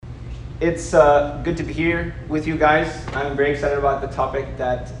It's good to be here with you guys. I'm very excited about the topic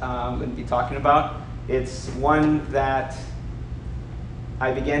that I'm going to be talking about. It's one that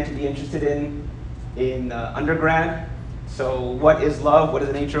I began to be interested in undergrad. So what is love? What is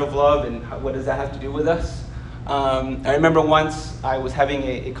the nature of love? And what does that have to do with us? I remember once I was having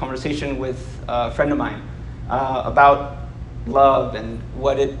a conversation with a friend of mine about love and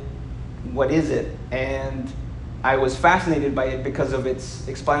what is it? And I was fascinated by it because of its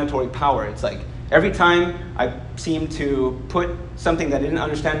explanatory power. It's like every time I seemed to put something that I didn't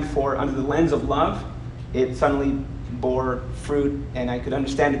understand before under the lens of love, it suddenly bore fruit and I could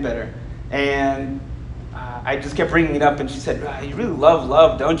understand it better. And I just kept bringing it up, and she said, "You really love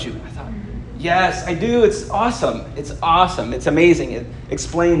love, don't you?" And I thought, yes, I do. It's awesome. It's awesome. It's amazing. It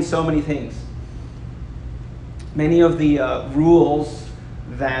explains so many things. Many of the rules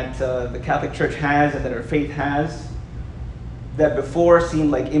that the Catholic Church has and that our faith has that before seemed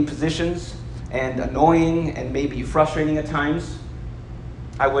like impositions and annoying and maybe frustrating at times,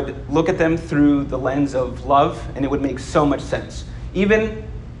 I would look at them through the lens of love and it would make so much sense. Even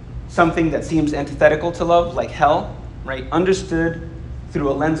something that seems antithetical to love, like hell, right, understood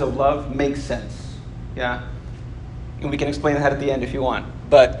through a lens of love makes sense, yeah? And we can explain that at the end if you want.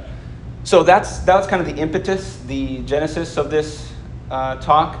 But so that was kind of the impetus, the genesis of this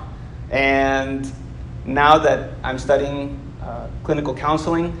talk. And now that I'm studying clinical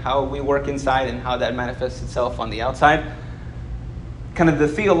counseling, how we work inside and how that manifests itself on the outside, kind of the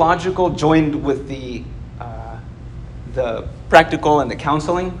theological joined with the practical and the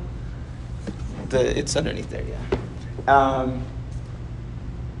counseling. It's underneath there, yeah.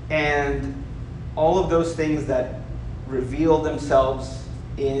 And all of those things that reveal themselves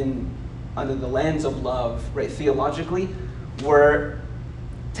under the lens of love, right, theologically, were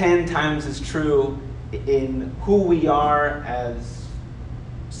 10 times as true in who we are as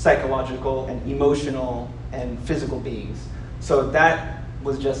psychological and emotional and physical beings. So that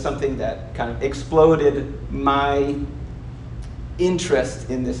was just something that kind of exploded my interest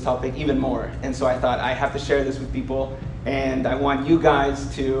in this topic even more. And so I thought I have to share this with people, and I want you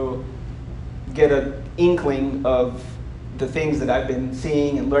guys to get an inkling of the things that I've been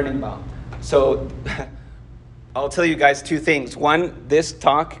seeing and learning about. So I'll tell you guys two things. One, this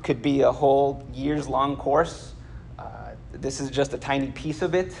talk could be a whole years-long course. This is just a tiny piece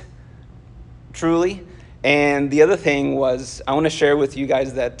of it, truly. And the other thing was, I want to share with you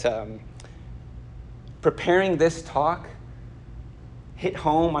guys that preparing this talk hit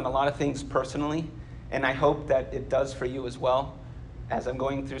home on a lot of things personally, and I hope that it does for you as well as I'm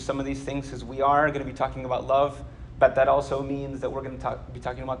going through some of these things, because we are going to be talking about love, but that also means that we're going to be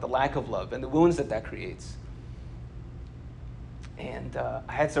talking about the lack of love and the wounds that creates. And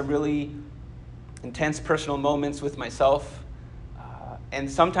I had some really intense personal moments with myself, and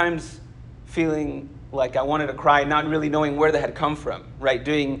sometimes feeling like I wanted to cry, not really knowing where they had come from, right?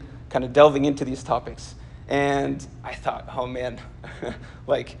 Kind of delving into these topics. And I thought, oh man,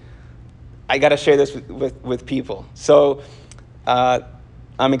 like, I got to share this with people. So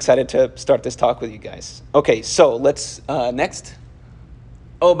I'm excited to start this talk with you guys. Okay, so let's, next.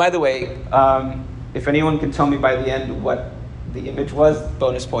 Oh, by the way, if anyone can tell me by the end what the image was,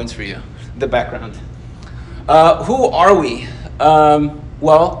 bonus points for you, the background. Who are we?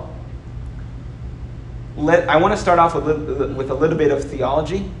 Well, I want to start off with a little bit of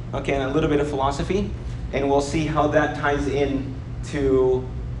theology, okay, and a little bit of philosophy, and we'll see how that ties in to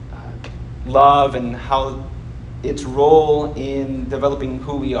love and how its role in developing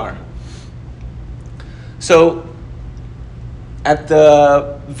who we are. So, at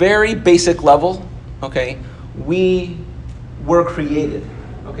the very basic level, okay, we were created.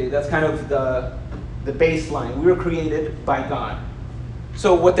 Okay, that's kind of the baseline. We were created by God.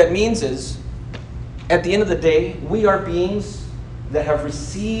 So what that means is, at the end of the day, we are beings that have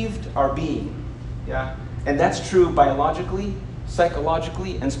received our being. Yeah? And that's true biologically,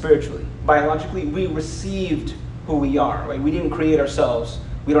 psychologically, and spiritually. Biologically, we received who we are, right? We didn't create ourselves.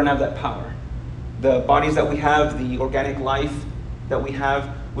 We don't have that power. The bodies that we have, the organic life that we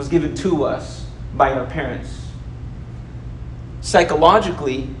have, was given to us by our parents.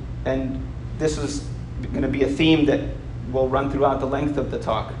 Psychologically, and this is going to be a theme that will run throughout the length of the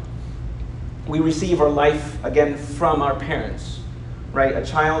talk, we receive our life, again, from our parents, right? A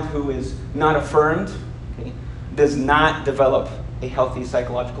child who is not affirmed, okay, does not develop a healthy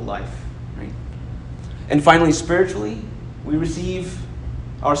psychological life, right? And finally, spiritually, we receive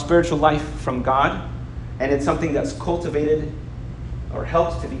our spiritual life from God, and it's something that's cultivated or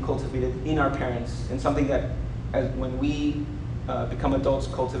helps to be cultivated in our parents, and something that, when we become adults,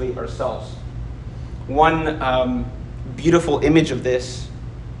 cultivate ourselves. One beautiful image of this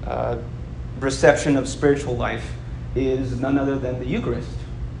reception of spiritual life is none other than the Eucharist,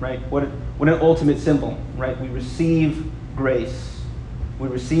 right? What an ultimate symbol, right? We receive grace. We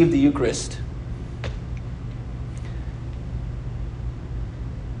receive the Eucharist.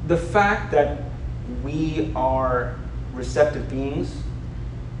 The fact that we are receptive beings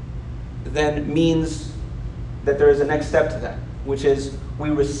then means that there is a next step to that, which is we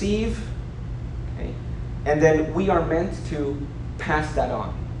receive, okay, and then we are meant to pass that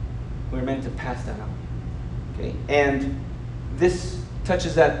on. We're meant to pass that on. Okay? And this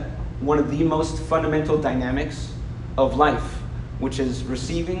touches at one of the most fundamental dynamics of life, which is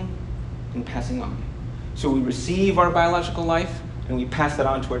receiving and passing on. So we receive our biological life and we pass that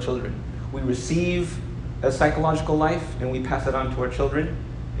on to our children. We receive a psychological life and we pass that on to our children.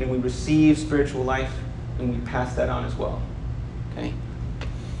 And we receive spiritual life and we pass that on as well. Okay?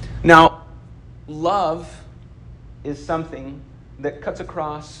 Now, love is something that cuts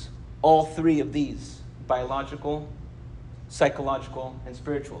across all three of these: biological, psychological, and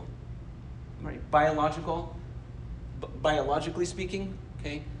spiritual. Right? Biologically speaking,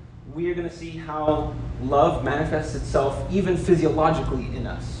 okay, we are going to see how love manifests itself even physiologically in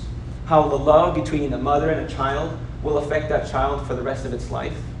us. How the love between a mother and a child will affect that child for the rest of its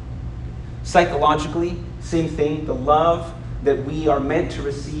life. Psychologically, same thing. The love that we are meant to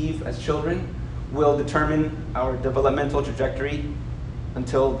receive as children will determine our developmental trajectory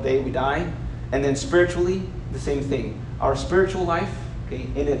until the day we die. And then spiritually, the same thing. Our spiritual life, okay,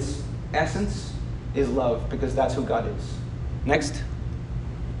 in its essence, is love, because that's who God is. Next.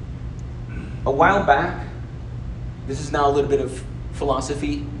 A while back, this is now a little bit of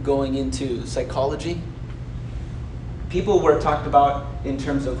philosophy going into psychology. People were talked about in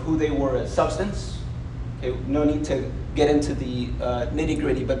terms of who they were as substance. Okay, no need to get into the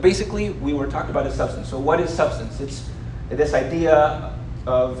nitty-gritty, but basically we were talked about as substance. So what is substance? It's this idea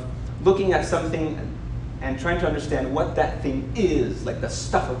of looking at something and trying to understand what that thing is, like the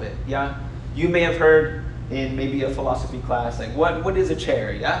stuff of it, yeah? You may have heard in maybe a philosophy class, like what is a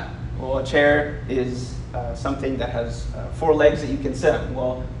chair, yeah? Well, a chair is something that has 4 legs that you can sit on.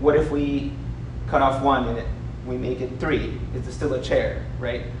 Well, what if we cut off one and we make it 3? Is it still a chair,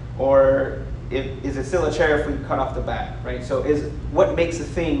 right? Or is it still a chair if we cut off the back, right? So what makes a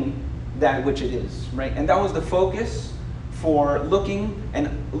thing that which it is, right? And that was the focus for looking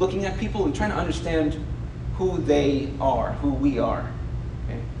at people and trying to understand who they are, who we are.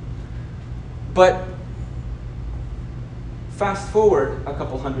 Okay? But fast forward a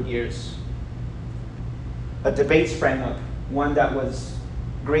couple hundred years, a debate sprang up, one that was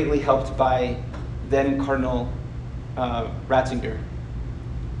greatly helped by then Cardinal Ratzinger,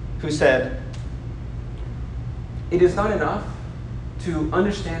 who said, it is not enough to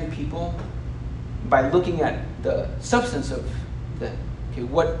understand people by looking at the substance of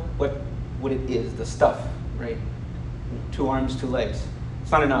what it is, the stuff, right? 2 arms, 2 legs.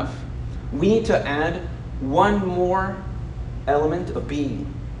 It's not enough. We need to add one more element of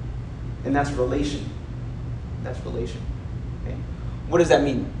being, and that's relation. That's relation. Okay? What does that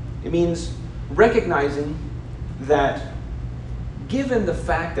mean? It means recognizing that given the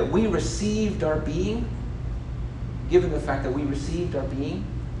fact that we received our being,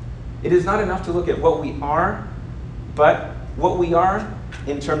 it is not enough to look at what we are, but what we are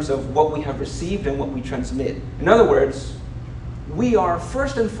in terms of what we have received and what we transmit. In other words, we are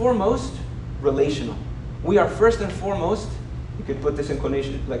first and foremost relational. We are first and foremost, you could put this in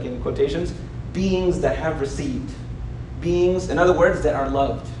quotations, beings that have received. Beings, in other words, that are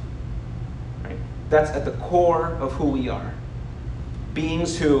loved. Right? That's at the core of who we are.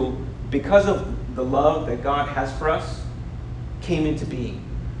 Beings who, because of the love that God has for us, came into being.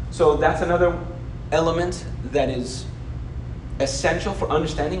 So that's another element that is essential for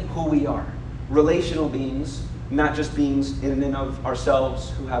understanding who we are. Relational beings, not just beings in and of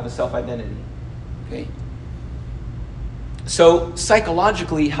ourselves who have a self-identity. Okay? So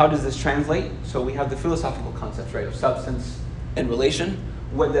psychologically, how does this translate? So we have the philosophical concepts, right, of substance and relation,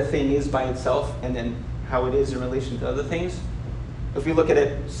 what the thing is by itself, and then how it is in relation to other things. If we look at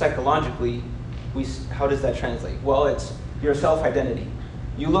it psychologically, how does that translate? Well, it's your self-identity.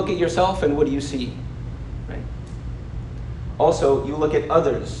 You look at yourself and what do you see? Right? Also, you look at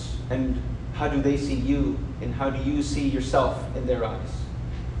others and how do they see you and how do you see yourself in their eyes?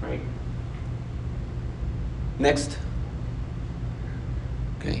 Right? Next.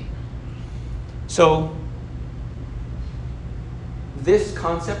 Okay. So, this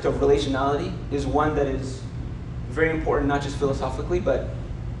concept of relationality is one that is very important, not just philosophically, but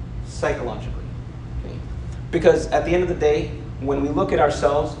psychologically. Okay? Because at the end of the day, when we look at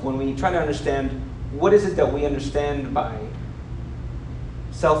ourselves, when we try to understand what is it that we understand by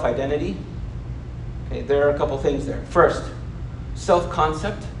self-identity, okay, there are a couple things there. First,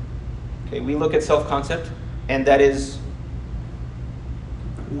 self-concept. Okay, we look at self-concept, and that is,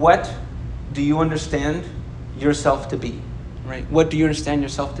 what do you understand yourself to be? Right? What do you understand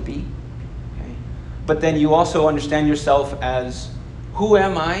yourself to be? Okay. But then you also understand yourself as, who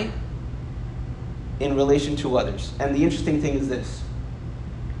am I in relation to others? And the interesting thing is this.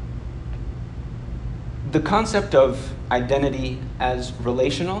 The concept of identity as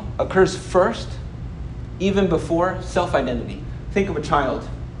relational occurs first, even before self-identity. Think of a child,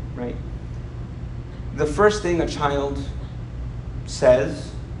 right? The first thing a child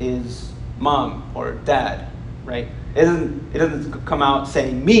says is mom or dad, right? It doesn't come out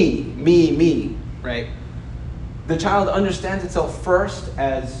saying me, right? The child understands itself first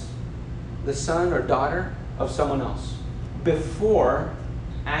as the son or daughter of someone else before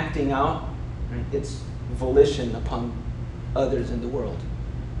acting out its volition upon others in the world,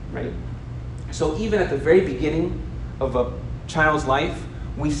 right? So even at the very beginning of a child's life,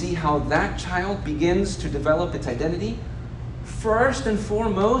 we see how that child begins to develop its identity first and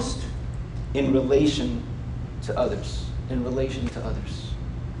foremost in relation to others. In relation to others.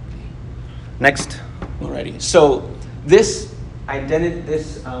 Okay. Next. Alrighty. So this identity,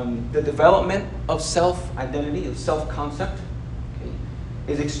 the development of self-identity, of self-concept, okay,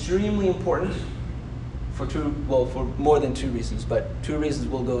 is extremely important for more than two reasons, but two reasons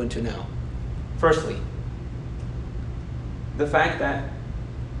we'll go into now. Firstly, the fact that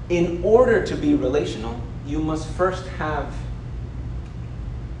in order to be relational, you must first have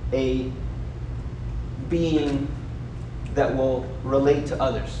a being that will relate to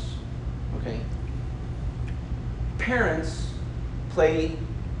others. Okay? Parents play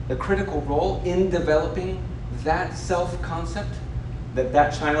a critical role in developing that self-concept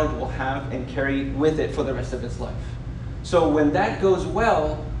that child will have and carry with it for the rest of its life. So when that goes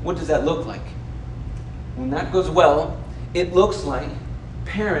well, what does that look like? When that goes well, it looks like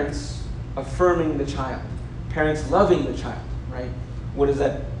parents affirming the child, parents loving the child, right? What does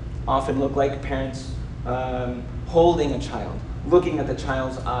that often look like? Parents holding a child, looking at the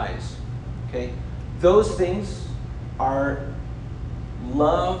child's eyes, okay? Those things are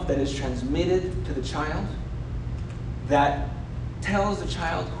love that is transmitted to the child that tells the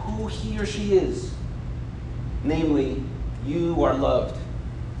child who he or she is. Namely, you are loved.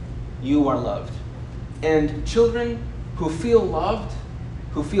 You are loved. And children who feel loved,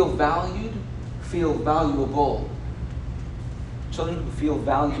 who feel valued, feel valuable. Children who feel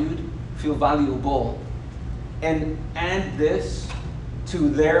valued, feel valuable. And add this to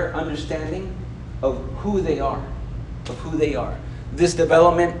their understanding of who they are. Of who they are. This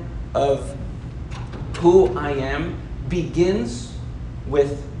development of who I am begins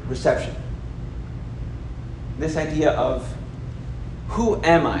with reception. This idea of who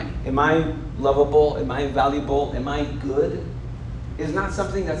am I? Am I lovable? Am I valuable? Am I good? Is not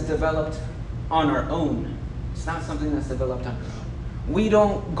something that's developed on our own. It's not something that's developed on our own. We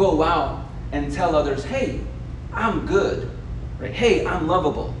don't go out and tell others, hey, I'm good. Right? Hey, I'm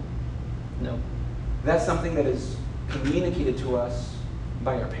lovable. No. That's something that is communicated to us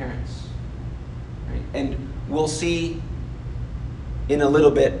by our parents. Right? And we'll see in a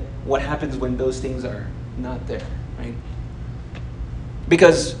little bit what happens when those things are not there. Right?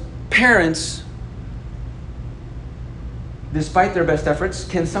 Because parents, despite their best efforts,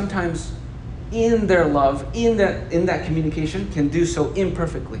 can sometimes, in their love, in that communication, can do so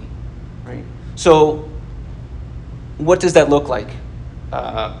imperfectly. Right? So, what does that look like?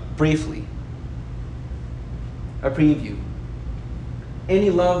 Briefly, a preview. Any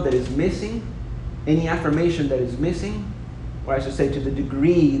love that is missing, any affirmation that is missing, or I should say to the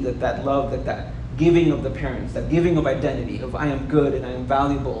degree that love, that giving of the parents, that giving of identity, of I am good and I am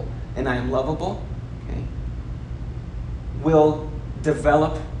valuable and I am lovable, okay, will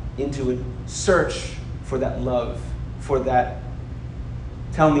develop into a search for that love, for that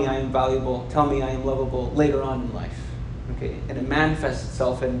tell me I am valuable, tell me I am lovable later on in life. Okay, and it manifests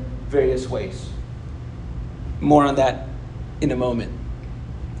itself in various ways. More on that in a moment.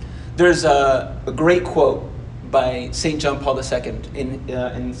 There's a great quote by St. John Paul II in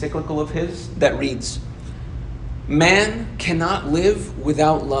an encyclical of his that reads, "Man cannot live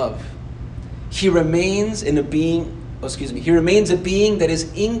without love. He remains a being that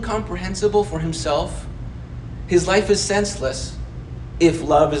is incomprehensible for himself. His life is senseless if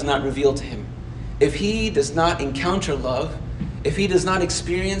love is not revealed to him. If he does not encounter love, if he does not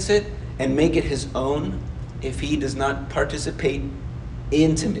experience it and make it his own, if he does not participate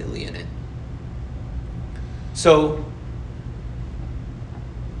intimately in it." So,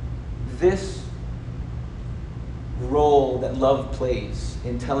 this role that love plays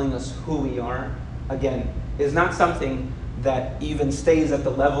in telling us who we are, again, is not something that even stays at the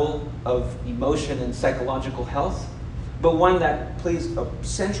level of emotion and psychological health, but one that plays a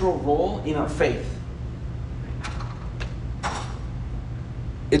central role in our faith.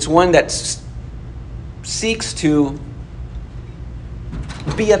 It's one that seeks to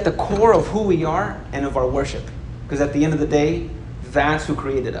be at the core of who we are and of our worship. Because at the end of the day, that's who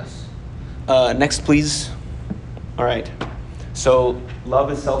created us. Next, please. All right. So,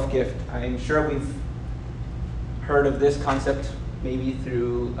 love is self-gift. I'm sure we've heard of this concept maybe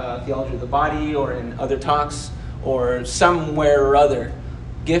through theology of the body or in other talks or somewhere or other.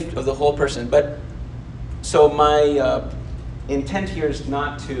 Gift of the whole person. But so my intent here is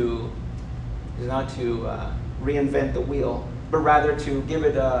not to reinvent the wheel, but rather to give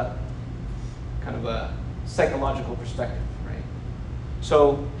it a kind of a psychological perspective, right?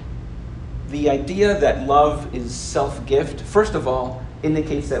 So the idea that love is self-gift, first of all,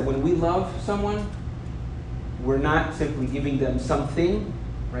 indicates that when we love someone, we're not simply giving them something,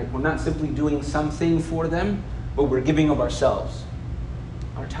 right? We're not simply doing something for them, but we're giving of ourselves,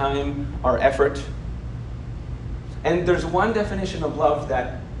 our time, our effort. And there's one definition of love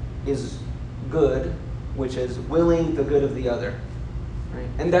that is good, which is willing the good of the other, right?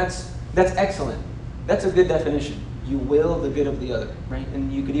 And that's excellent. That's a good definition. You will the good of the other, right?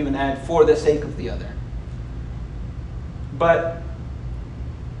 And you could even add for the sake of the other. But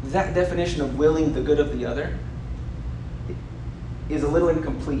that definition of willing the good of the other is a little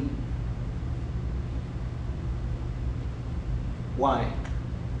incomplete. Why?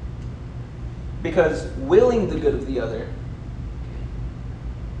 Because willing the good of the other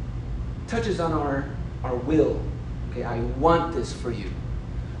touches on our will. Okay, I want this for you.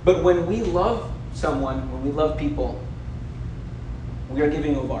 But when we love someone, when we love people, we are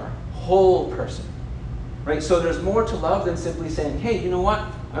giving of our whole person. Right? So there's more to love than simply saying, hey, you know what?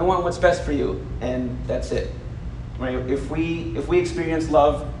 I want what's best for you, and that's it. Right? If we experience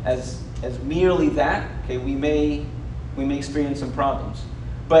love as merely that, okay, we may experience some problems.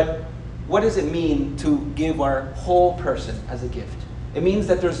 But what does it mean to give our whole person as a gift? It means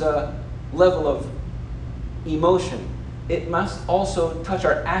that there's a level of emotion. It must also touch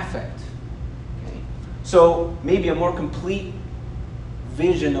our affect. Okay? So maybe a more complete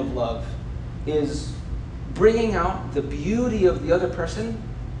vision of love is bringing out the beauty of the other person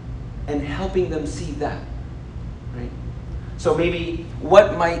and helping them see that. Right? So maybe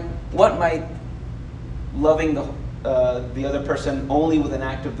what might loving the other person only with an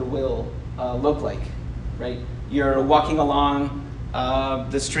act of the will look like? Right? You're walking along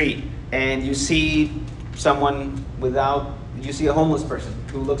the street and you see you see a homeless person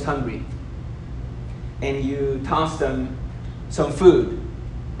who looks hungry, and you toss them some food,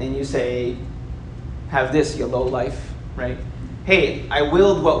 and you say, have this, you low life, right? Hey, I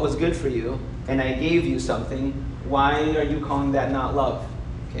willed what was good for you, and I gave you something. Why are you calling that not love?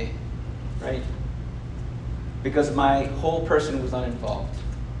 Okay, right? Because my whole person was not involved.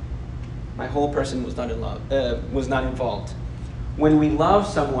 My whole person was not involved. When we love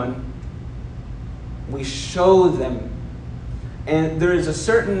someone, we show them, and there is a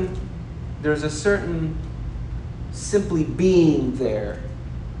certain simply being there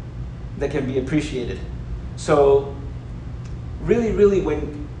that can be appreciated. So really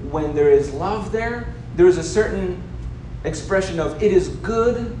when there is love there is a certain expression of it is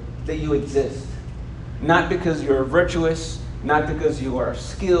good that you exist. Not because you're virtuous, not because you are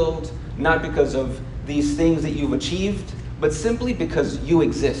skilled, not because of these things that you've achieved, but simply because you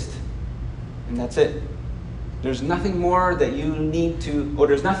exist. And that's it. There's nothing more that you need to, or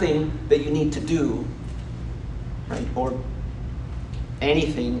there's nothing that you need to do, right? Or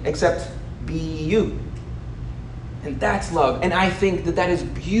anything except be you. And that's love. And I think that is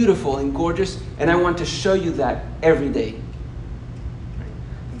beautiful and gorgeous, and I want to show you that every day.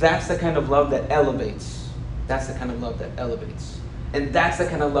 That's the kind of love that elevates. That's the kind of love that elevates. And that's the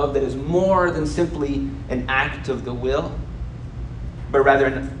kind of love that is more than simply an act of the will, but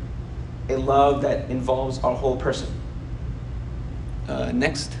rather a love that involves our whole person.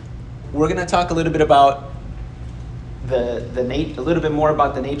 Next, we're going to talk a little bit about a little bit more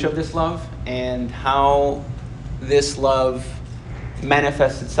about the nature of this love and how this love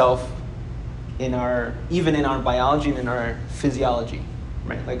manifests itself even in our biology and in our physiology,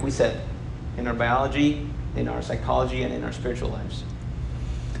 right? Like we said, in our biology, in our psychology, and in our spiritual lives.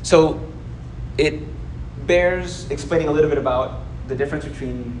 So it bears explaining a little bit about the difference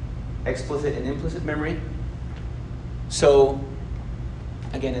between explicit and implicit memory. So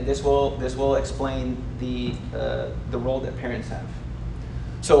again, and this will explain the role that parents have.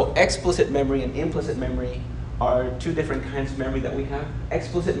 So explicit memory and implicit memory are two different kinds of memory that we have.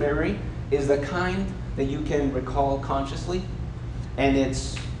 Explicit memory is the kind that you can recall consciously, and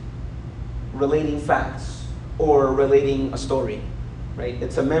it's relating facts or relating a story, right?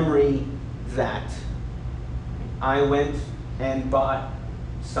 It's a memory that I went and bought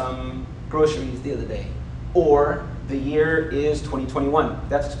some groceries the other day, or the year is 2021.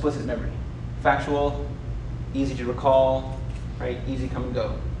 That's explicit memory. Factual, easy to recall, right? Easy come and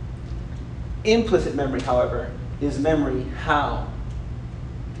go. Implicit memory, however, is memory how.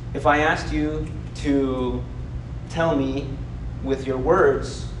 If I asked you to tell me with your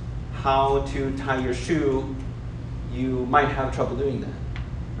words how to tie your shoe, you might have trouble doing that,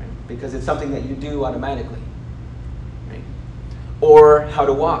 right? Because it's something that you do automatically, right? Or how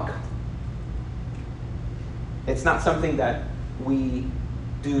to walk. It's not something that we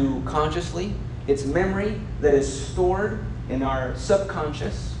do consciously. It's memory that is stored in our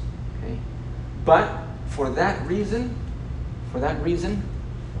subconscious, okay? But for that reason,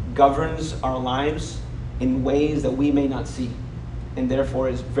 governs our lives in ways that we may not see, and therefore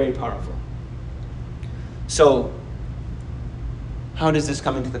is very powerful. So, how does this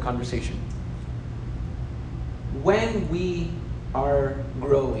come into the conversation? When we are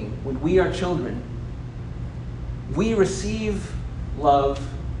growing, when we are children, we receive love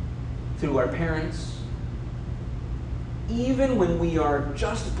through our parents, even when we are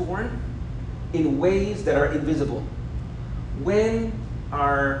just born, in ways that are invisible. When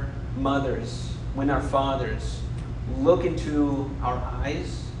our mothers, when our fathers look into our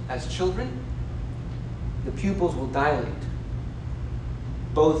eyes as children, the pupils will dilate,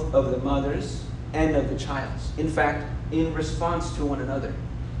 both of the mother's and of the child's. In fact, in response to one another.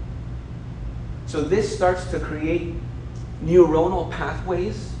 So this starts to create neuronal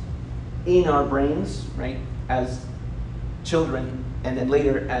pathways in our brains, right, as children and then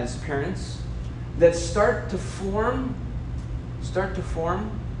later as parents, that start to form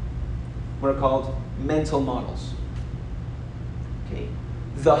what are called mental models. Okay.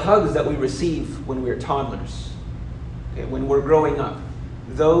 The hugs that we receive when we're toddlers, okay, when we're growing up,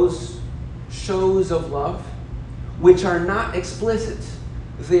 those shows of love, which are not explicit.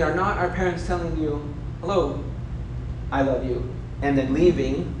 They are not our parents telling you, hello, I love you, and then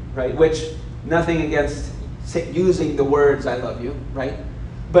leaving, right? Which, nothing against using the words I love you, right?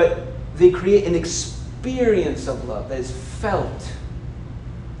 But they create an experience of love that is felt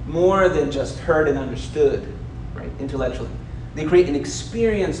more than just heard and understood, right, intellectually. They create an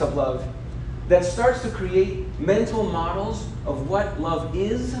experience of love that starts to create mental models of what love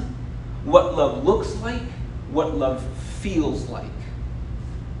is, what love looks like, what love feels like.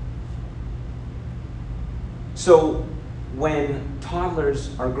 So when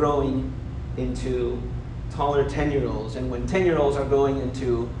toddlers are growing into taller 10-year-olds, and when 10-year-olds are going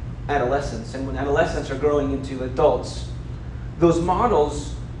into adolescence, and when adolescents are growing into adults, those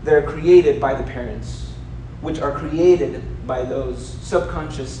models that are created by the parents, which are created by those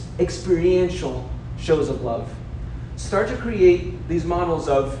subconscious experiential shows of love, start to create these models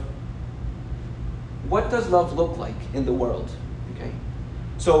of what does love look like in the world, okay?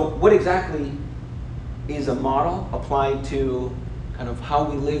 So what exactly is a model applied to kind of how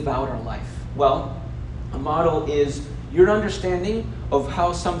we live out our life? Well, a model is your understanding of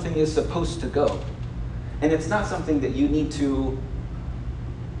how something is supposed to go. And it's not something that you need to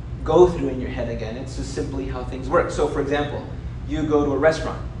go through in your head again. It's just simply how things work. So for example, you go to a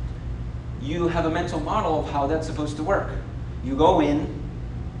restaurant. You have a mental model of how that's supposed to work. You go in,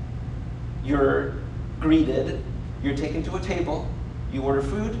 you're greeted, you're taken to a table, you order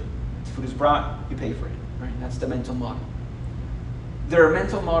food, food is brought, you pay for it, right? That's the mental model. There are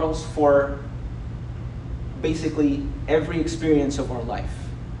mental models for basically every experience of our life.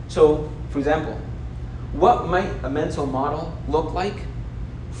 So, for example, what might a mental model look like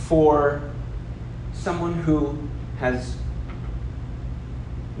for someone who has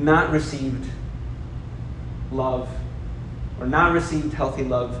not received love or not received healthy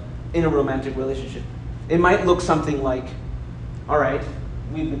love in a romantic relationship? It might look something like, all right,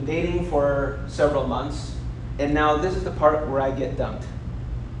 we've been dating for several months, and now this is the part where I get dumped.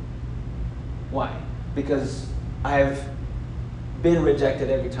 Why? Because I've been rejected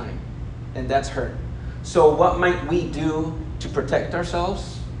every time, and that's hurt. So what might we do to protect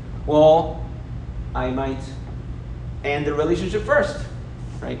ourselves? Well, I might end the relationship first,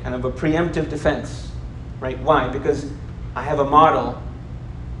 right? Kind of a preemptive defense, right? Why? Because I have a model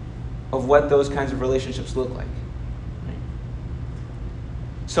of what those kinds of relationships look like. Right?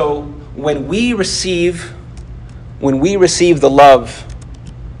 So when we receive the love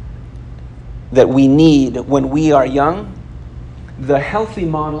that we need when we are young, the healthy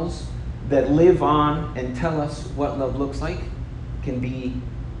models that live on and tell us what love looks like can be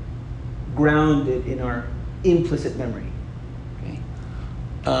grounded in our implicit memory.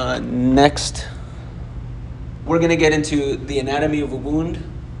 Okay. Next, we're going to get into the anatomy of a wound.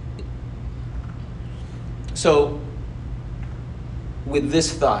 So, with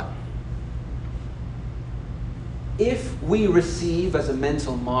this thought, if we receive as a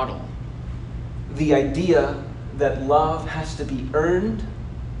mental model the idea that love has to be earned,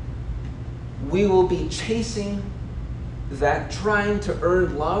 we will be chasing that, trying to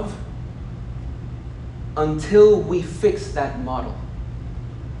earn love until we fix that model.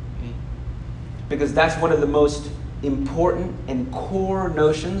 Okay? Because that's one of the most important and core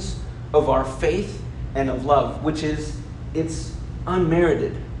notions of our faith and of love, which is it's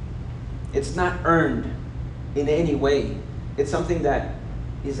unmerited. It's not earned in any way. It's something that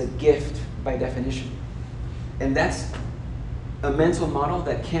is a gift by definition. And that's a mental model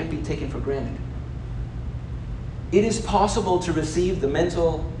that can't be taken for granted. It is possible to receive the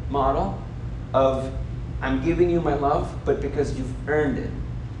mental model of, I'm giving you my love, but because you've earned it.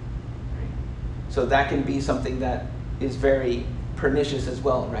 Right? So that can be something that is very pernicious as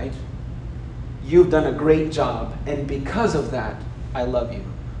well, right? You've done a great job, and because of that, I love you.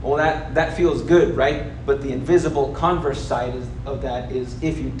 Well, that feels good, right? But the invisible converse side of that is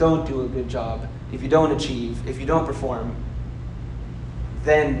if you don't do a good job, if you don't achieve, if you don't perform,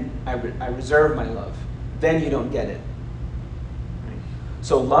 then I reserve my love. Then you don't get it. Right?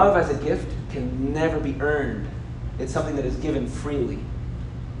 So love as a gift can never be earned. It's something that is given freely.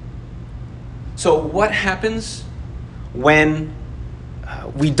 So what happens when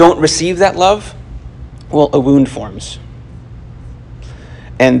we don't receive that love? Well, a wound forms.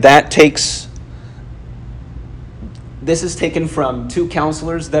 And this is taken from two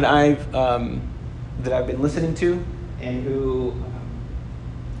counselors that I've been listening to, and who,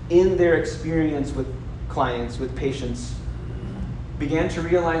 in their experience with clients, with patients, began to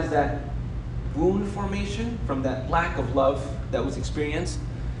realize that wound formation from that lack of love that was experienced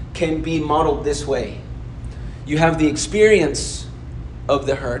can be modeled this way. You have the experience of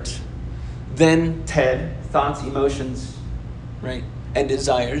the hurt, then TED, thoughts, emotions, right, and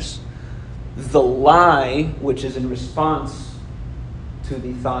desires. The lie, which is in response to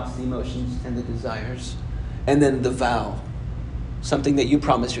the thoughts, the emotions, and the desires. And then the vow, something that you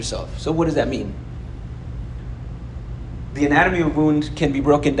promise yourself. So what does that mean? The anatomy of a wound can be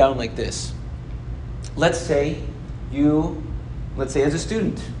broken down like this. Let's say as a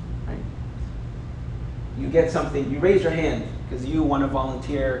student, right? You get something, you raise your hand because you want to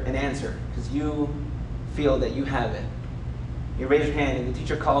volunteer an answer, because you feel that you have it. You raise your hand and the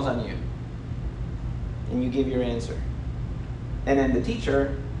teacher calls on you, and you give your answer. And then the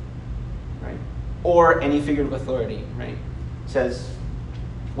teacher, right, or any figure of authority, right, says,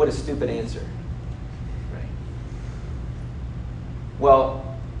 what a stupid answer. Right?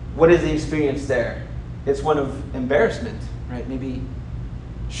 Well, what is the experience there? It's one of embarrassment, right? Maybe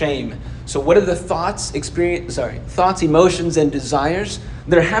shame. So what are the thoughts, emotions, and desires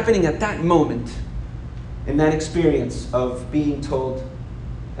that are happening at that moment in that experience of being told,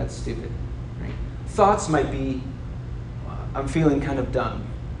 that's stupid, right? Thoughts might be, I'm feeling kind of dumb.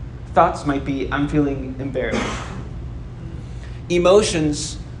 Thoughts might be, I'm feeling embarrassed.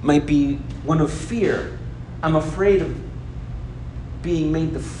 Emotions might be one of fear. I'm afraid of being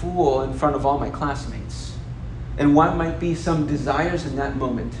made the fool in front of all my classmates. And what might be some desires in that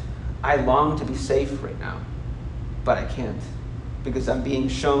moment? I long to be safe right now, but I can't, because I'm being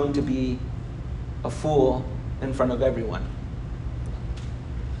shown to be a fool in front of everyone.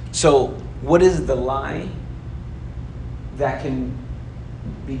 So what is the lie that can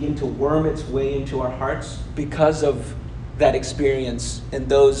begin to worm its way into our hearts because of that experience and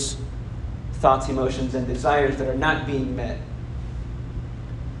those thoughts, emotions, and desires that are not being met?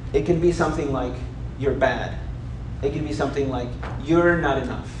 It can be something like, you're bad. It can be something like, you're not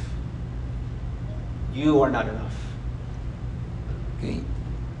enough. You are not enough. Okay?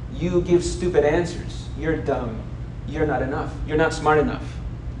 You give stupid answers. You're dumb. You're not enough. You're not smart enough.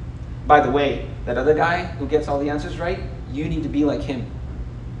 By the way, that other guy who gets all the answers right, you need to be like him.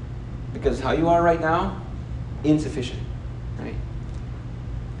 Because how you are right now, insufficient. Right?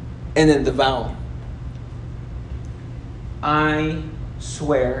 And then the vow. I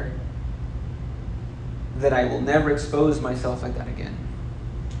swear that I will never expose myself like that again.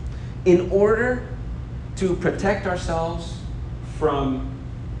 In order to protect ourselves from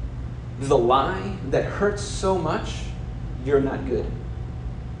the lie that hurts so much, you're not good.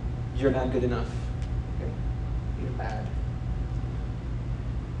 You're not good enough. Okay? You're bad.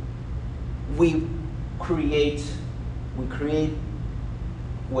 We create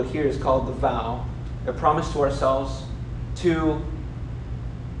what here is called the vow, a promise to ourselves to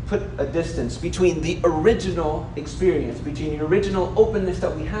put a distance between the original experience, between the original openness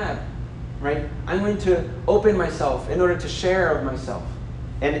that we had, right? I'm going to open myself in order to share of myself,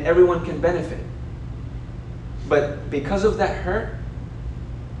 and everyone can benefit. But because of that hurt,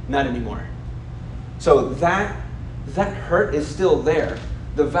 not anymore. So that hurt is still there.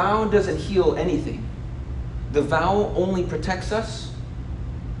 The vow doesn't heal anything. The vow only protects us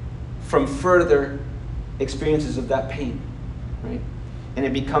from further experiences of that pain, right? And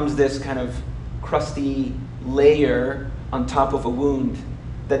it becomes this kind of crusty layer on top of a wound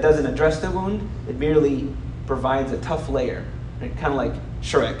that doesn't address the wound. It merely provides a tough layer, right? Kind of like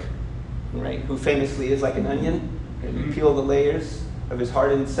Shrek, right? Who famously is like an onion. Right? You peel the layers of his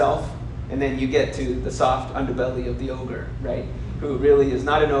hardened self, and then you get to the soft underbelly of the ogre, right? Who really is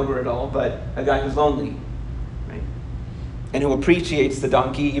not an ogre at all, but a guy who's lonely, right? And who appreciates the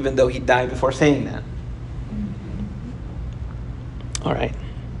donkey even though he died before saying that. All right.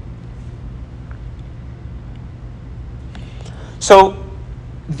 So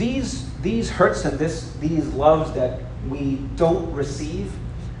these hurts and these loves that we don't receive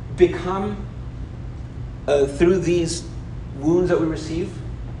become, through these wounds that we receive,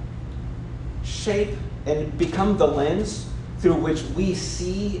 shape and become the lens through which we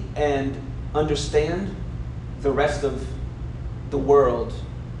see and understand the rest of the world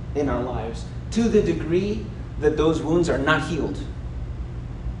in our lives, to the degree that those wounds are not healed.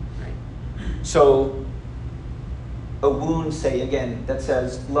 Right? So a wound, say again, that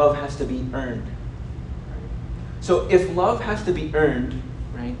says love has to be earned. Right? So if love has to be earned,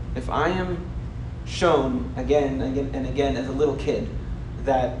 right? If I am shown again and again as a little kid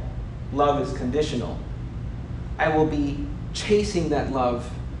that love is conditional, I will be chasing that love,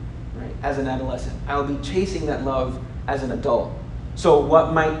 right, as an adolescent. I will be chasing that love as an adult. So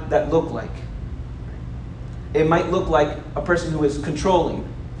what might that look like? It might look like a person who is controlling,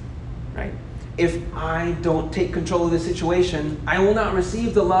 right? If I don't take control of the situation, I will not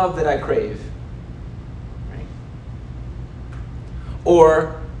receive the love that I crave, right?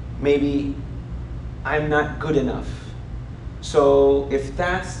 Or maybe I'm not good enough. So if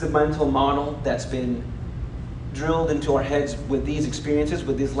that's the mental model that's been drilled into our heads with these experiences,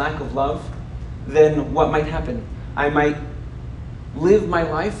 with this lack of love, then what might happen? I might live my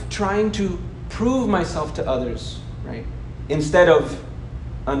life trying to prove myself to others, right? Instead of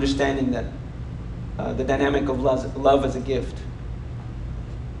understanding that the dynamic of love as a gift.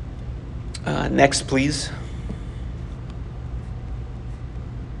 Next, please.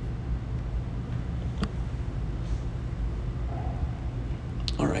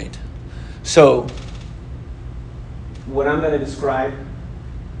 All right. So, what I'm going to describe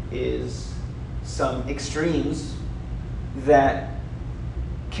is some extremes that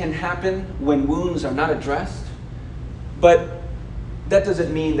can happen when wounds are not addressed, but that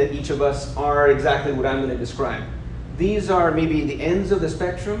doesn't mean that each of us are exactly what I'm going to describe. These are maybe the ends of the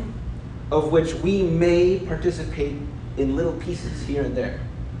spectrum of which we may participate in little pieces here and there,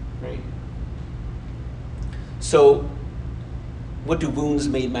 right? So, what do wounds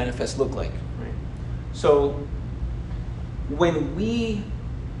made manifest look like, right? So, when we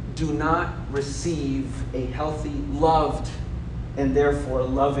do not receive a healthy, loved, and therefore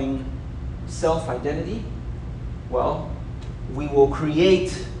loving self-identity, well, we will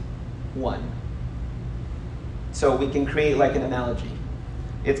create one. So we can create like an analogy.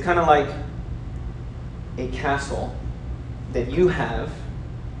 It's kind of like a castle that you have,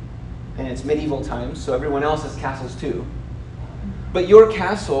 and it's medieval times, so everyone else has castles too. But your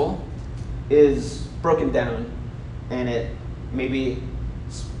castle is broken down, and it maybe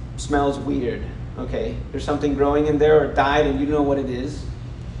smells weird, okay? There's something growing in there or died and you don't know what it is.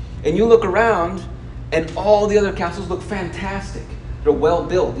 And you look around and all the other castles look fantastic. They're well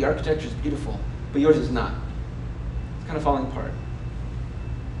built, the architecture is beautiful, but yours is not. It's kind of falling apart.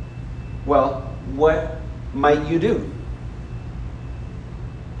 Well, what might you do?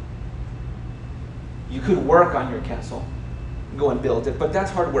 You could work on your castle, go and build it, but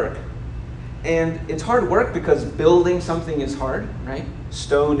that's hard work. And it's hard work because building something is hard, right?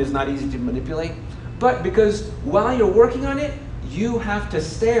 Stone is not easy to manipulate. But because while you're working on it, you have to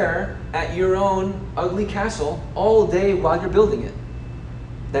stare at your own ugly castle all day while you're building it.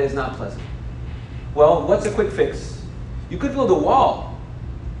 That is not pleasant. Well, what's a quick fix? You could build a wall.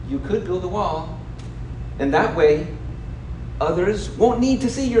 You could build a wall. And that way, others won't need to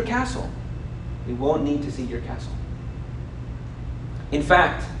see your castle. They won't need to see your castle. In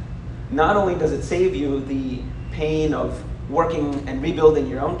fact, not only does it save you the pain of working and rebuilding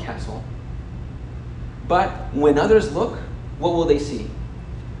your own castle, but when others look, what will they see?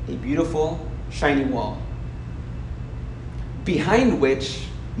 a beautiful, shiny wall, behind which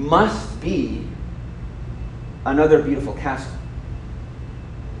must be another beautiful castle.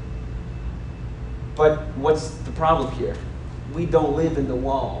 But what's the problem here? We don't live in the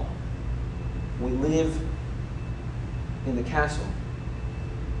wall. We live in the castle.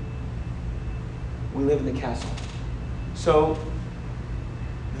 We live in the castle. So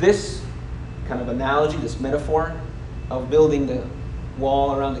this kind of analogy, this metaphor of building the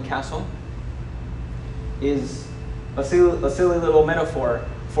wall around the castle is a silly little metaphor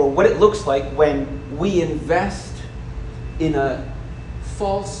for what it looks like when we invest in a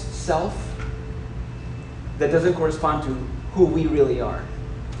false self that doesn't correspond to who we really are.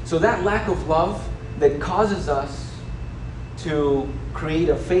 So that lack of love that causes us to create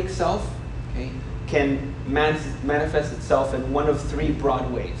a fake self, okay, can manifest itself in one of three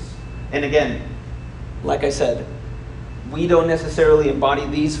broad ways. And again, like I said, we don't necessarily embody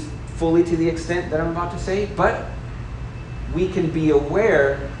these fully to the extent that I'm about to say, but we can be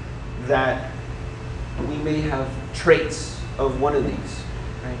aware that we may have traits of one of these,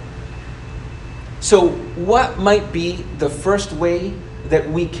 right? So what might be the first way that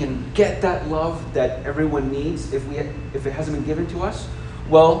we can get that love that everyone needs if it hasn't been given to us?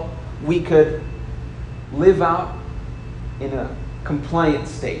 Well, we could live out in a compliant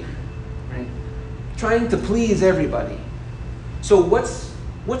state, right? Trying to please everybody. So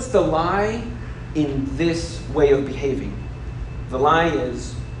what's the lie in this way of behaving? The lie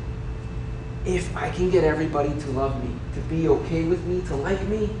is, if I can get everybody to love me, to be okay with me, to like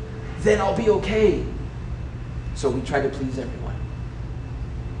me, then I'll be okay. So we try to please everyone.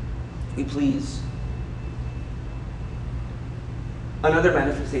 We please. Another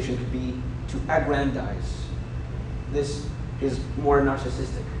manifestation could be to aggrandize. This is more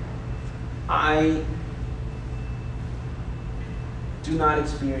narcissistic. I do not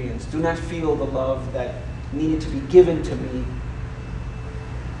feel the love that needed to be given to me.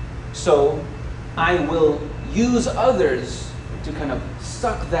 So I will use others to kind of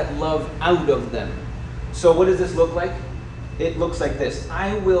suck that love out of them. So what does this look like? It looks like this.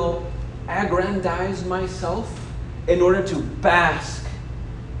 I will aggrandize myself in order to bask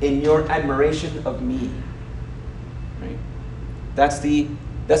in your admiration of me. Right?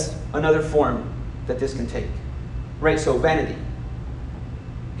 That's another form that this can take. Right, so vanity.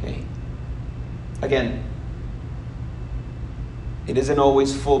 Okay. Again, it isn't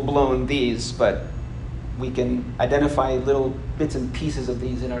always full-blown these, but we can identify little bits and pieces of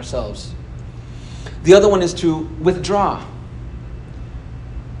these in ourselves. The other one is to withdraw.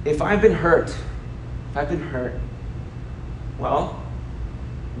 If I've been hurt, well,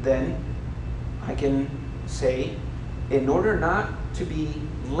 then I can say, in order not to be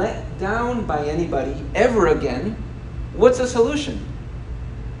let down by anybody ever again, what's the solution?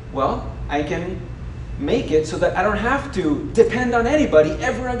 Well, I can make it so that I don't have to depend on anybody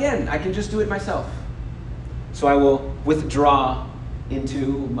ever again. I can just do it myself. So I will withdraw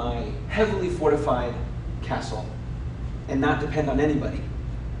into my heavily fortified castle and not depend on anybody.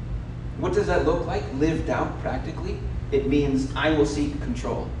 What does that look like lived out practically? It means I will seek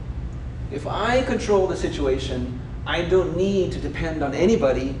control. If I control the situation, I don't need to depend on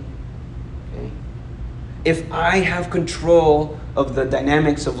anybody. Okay? If I have control of the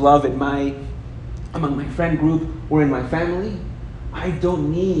dynamics of love among my friend group or in my family, I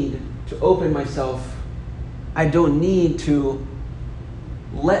don't need to open myself. I don't need to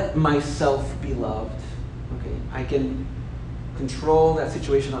let myself be loved. Okay? I can control that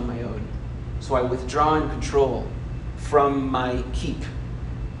situation on my own. So I withdraw and control from my keep.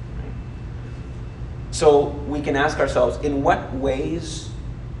 Right? So we can ask ourselves, in what ways,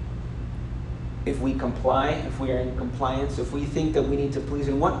 if we comply, if we are in compliance, if we think that we need to please,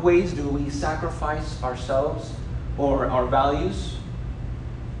 in what ways do we sacrifice ourselves or our values,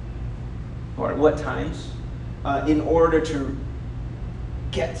 or at what times, in order to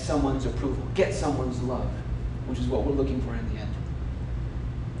get someone's approval, get someone's love, which is what we're looking for in the end.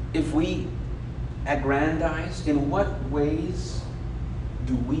 If we aggrandize, in what ways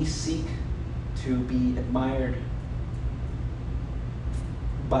do we seek to be admired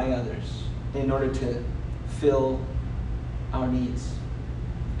by others in order to fill our needs?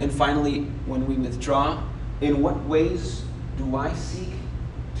 And finally, when we withdraw, in what ways do I seek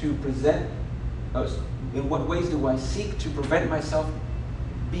to prevent myself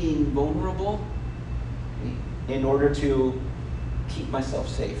being vulnerable in order to keep myself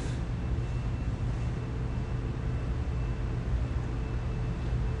safe?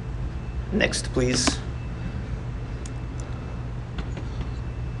 Next, please.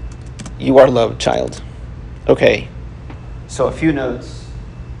 You are loved, child. Okay, so a few notes.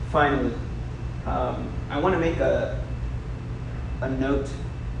 finally, I want to make a note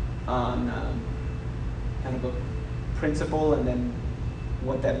on kind of a principle and then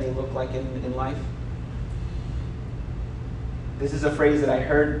what that may look like in life. This is a phrase that I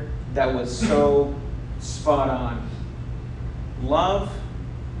heard that was so spot on. A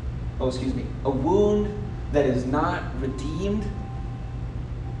wound that is not redeemed.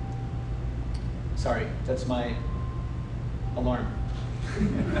 Sorry, that's my alarm.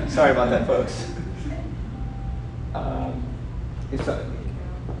 Sorry about that, folks.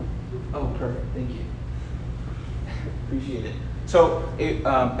 Perfect, thank you. Appreciate it. So,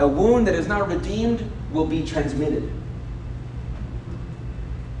 a wound that is not redeemed will be transmitted.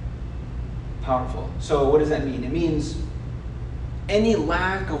 Powerful. So what does that mean? It means any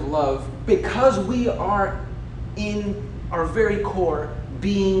lack of love, because we are in our very core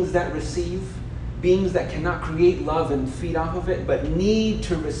beings that receive, beings that cannot create love and feed off of it, but need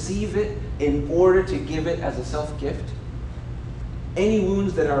to receive it in order to give it as a self-gift. Any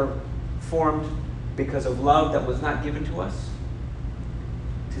wounds that are formed because of love that was not given to us,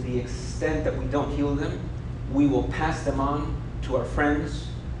 to the extent that we don't heal them, we will pass them on to our friends,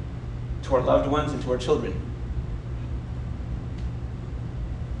 to our loved ones, and to our children.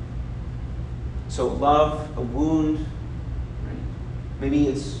 So love, a wound, right? Maybe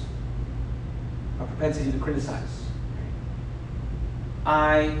it's a propensity to criticize.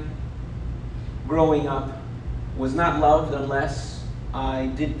 I, growing up, was not loved unless I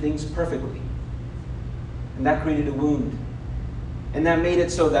did things perfectly. And that created a wound. And that made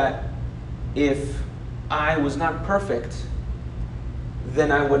it so that if I was not perfect, then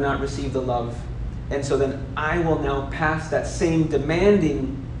I would not receive the love. And so then I will now pass that same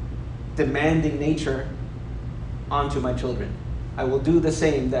demanding nature onto my children. I will do the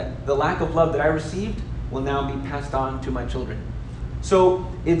same, that the lack of love that I received will now be passed on to my children. So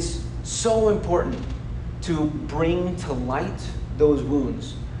it's so important to bring to light those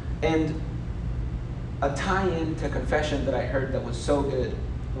wounds. And a tie-in to confession that I heard that was so good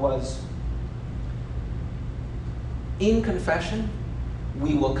was, in confession,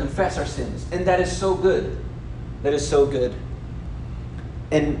 we will confess our sins. And that is so good. That is so good.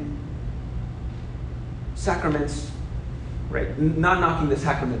 And sacraments, right? Not knocking the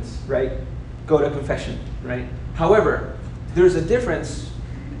sacraments, right? Go to confession, right? However, there's a difference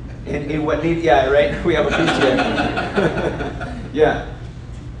in what needs, yeah, right? We have a priest here. Yeah.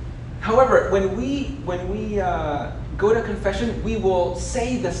 However, when we go to confession, we will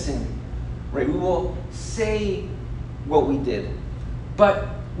say the sin, right? We will say what we did. But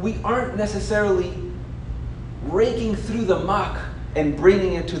we aren't necessarily raking through the muck and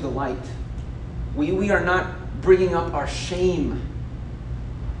bringing it to the light. We are not bringing up our shame.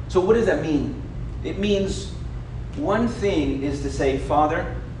 So what does that mean? It means one thing is to say,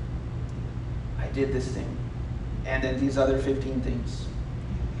 Father, I did this thing, and then these other 15 things.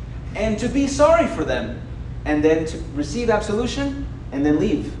 And to be sorry for them, and then to receive absolution, and then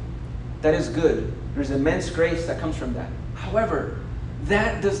leave. That is good. There's immense grace that comes from that. However,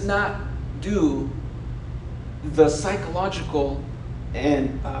 that does not do the psychological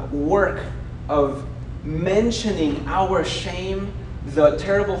and work of mentioning our shame, the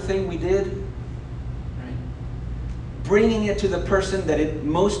terrible thing we did, right? Bringing it to the person that it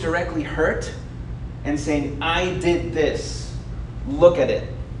most directly hurt and saying, I did this. Look at it.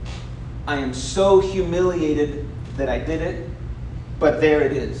 I am so humiliated that I did it, but there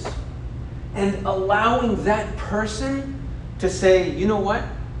it is. And allowing that person to say, you know what?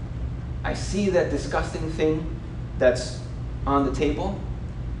 I see that disgusting thing that's on the table,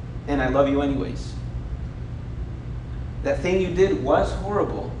 and I love you anyways. That thing you did was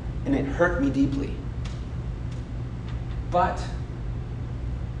horrible, and it hurt me deeply. But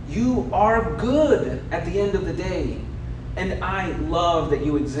you are good at the end of the day, and I love that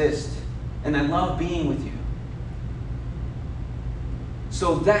you exist, and I love being with you.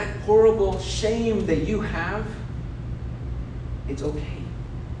 So that horrible shame that you have, it's okay.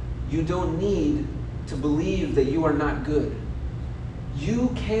 You don't need to believe that you are not good. You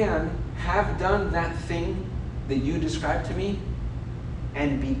can have done that thing that you described to me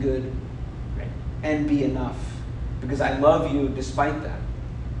and be good, right? And be enough, because I love you despite that.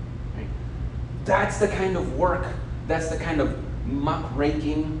 Right? That's the kind of work, that's the kind of muck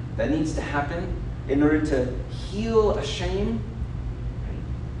raking that needs to happen in order to heal a shame,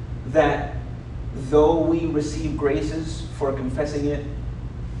 right? That though we receive graces for confessing it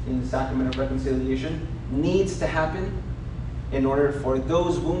in the sacrament of reconciliation, needs to happen in order for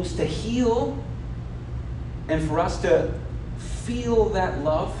those wounds to heal and for us to feel that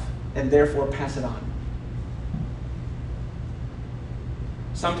love and therefore pass it on.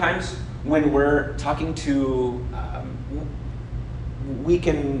 Sometimes when we're talking to, we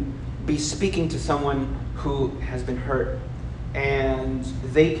can be speaking to someone who has been hurt, and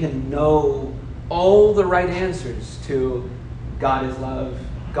they can know all the right answers to God is love,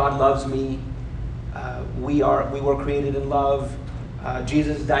 God loves me, we were created in love,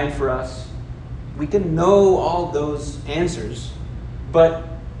 Jesus died for us. We can know all those answers, but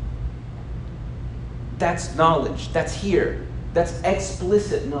that's knowledge, that's here, that's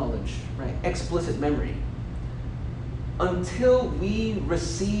explicit knowledge, right? Explicit memory. Until we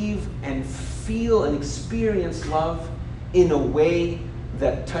receive and feel and experience love in a way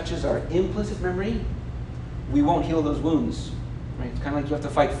that touches our implicit memory, we won't heal those wounds, right? It's kind of like you have to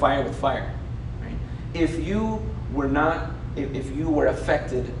fight fire with fire, right? If you were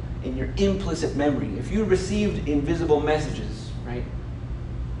affected in your implicit memory, if you received invisible messages, right?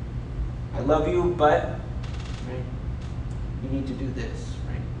 I love you, but, right, you need to do this,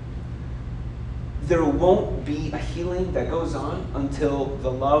 right? There won't be a healing that goes on until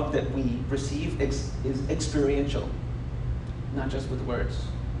the love that we receive is experiential, not just with words.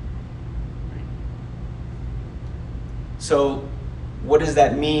 Right? So, what does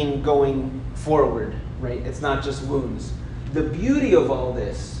that mean going forward, right? It's not just wounds. The beauty of all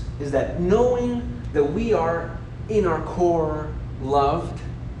this is that knowing that we are in our core loved,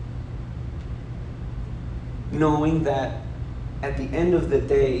 knowing that at the end of the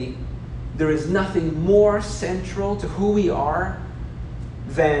day, there is nothing more central to who we are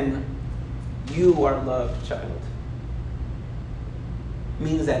than you are loved, child.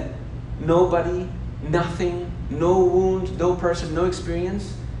 Means that nobody, nothing, no wound, no person, no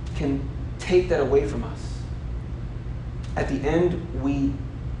experience can take that away from us. At the end, we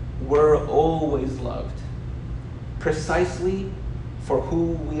were always loved. Precisely for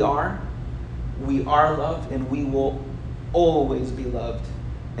who we are loved, and we will always be loved.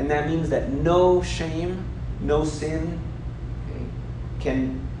 And that means that no shame, no sin, okay,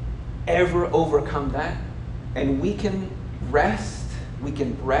 can ever overcome that. And we can rest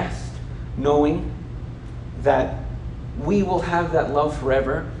knowing that we will have that love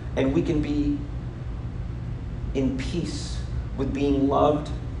forever, and we can be in peace with being loved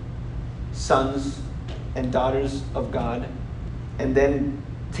sons and daughters of God, and then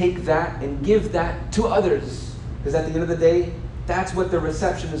take that and give that to others. Because at the end of the day, that's what the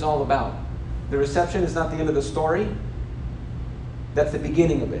reception is all about. The reception is not the end of the story. That's the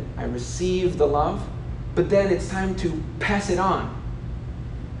beginning of it. I receive the love, but then it's time to pass it on.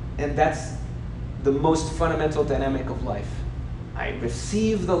 And that's the most fundamental dynamic of life. I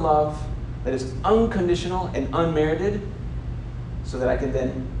receive the love that is unconditional and unmerited, so that I can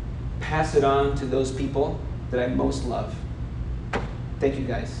then pass it on to those people that I most love. Thank you,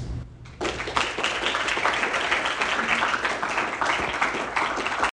 guys.